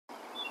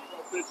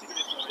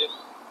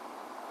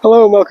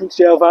Hello and welcome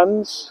to JL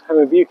Vans. I'm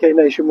with UK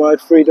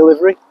nationwide free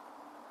delivery.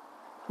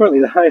 Currently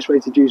the highest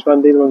rated used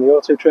van dealer on the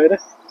Auto Trader.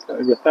 Got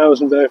over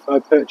 1,000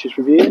 verified purchase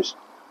reviews.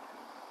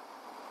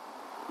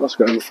 Also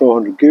got over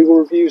 400 Google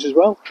reviews as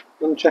well. If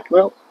you want to check them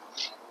out.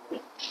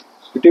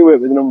 We do work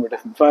with a number of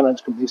different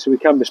finance companies, so we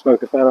can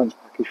bespoke a finance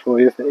package for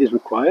you if it is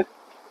required.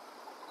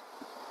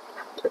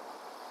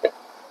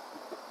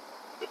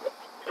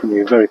 Give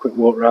you a very quick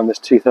walk around this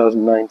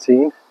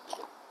 2019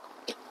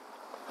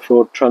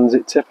 Ford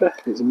Transit Tipper.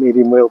 It's a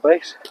medium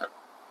wheelbase.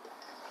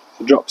 It's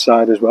a drop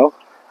side as well.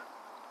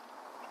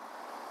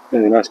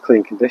 Really nice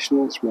clean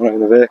condition. It's one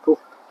owner vehicle.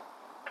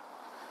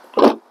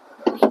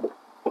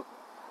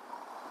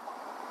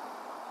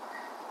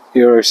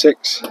 Euro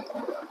 6.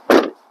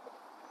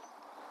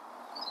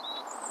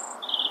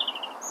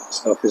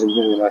 Itself is in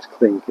really nice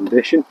clean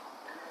condition.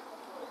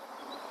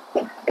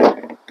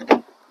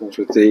 Comes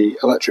with the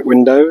electric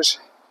windows,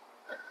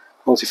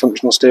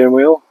 multifunctional steering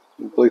wheel,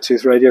 and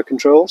Bluetooth radio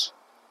controls.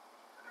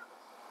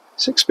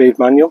 6-speed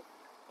manual.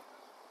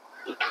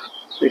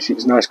 Basically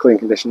it's nice clean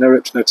condition, no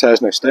rips, no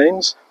tears, no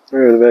stains. The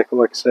rear of the vehicle,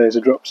 like I say, is a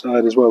drop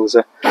side as well as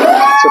a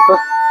tipper.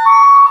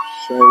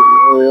 So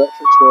all the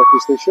electrics work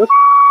as they should.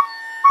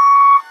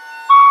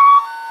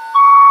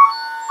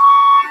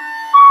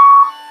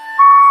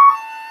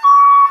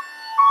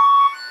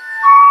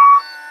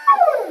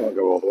 I won't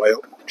go all the way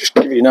up, just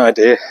to give you an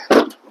idea.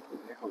 It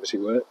obviously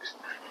works.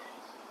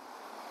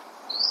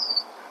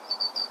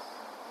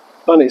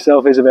 The van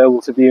itself is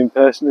available to view in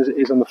person as it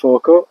is on the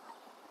forecourt.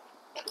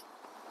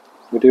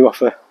 We do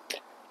offer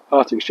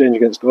part exchange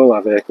against all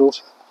our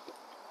vehicles.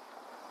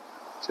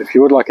 So if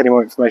you would like any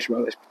more information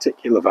about this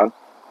particular van,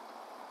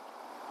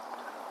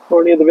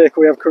 or any other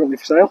vehicle we have currently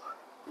for sale,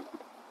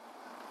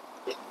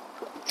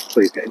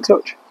 please get in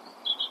touch.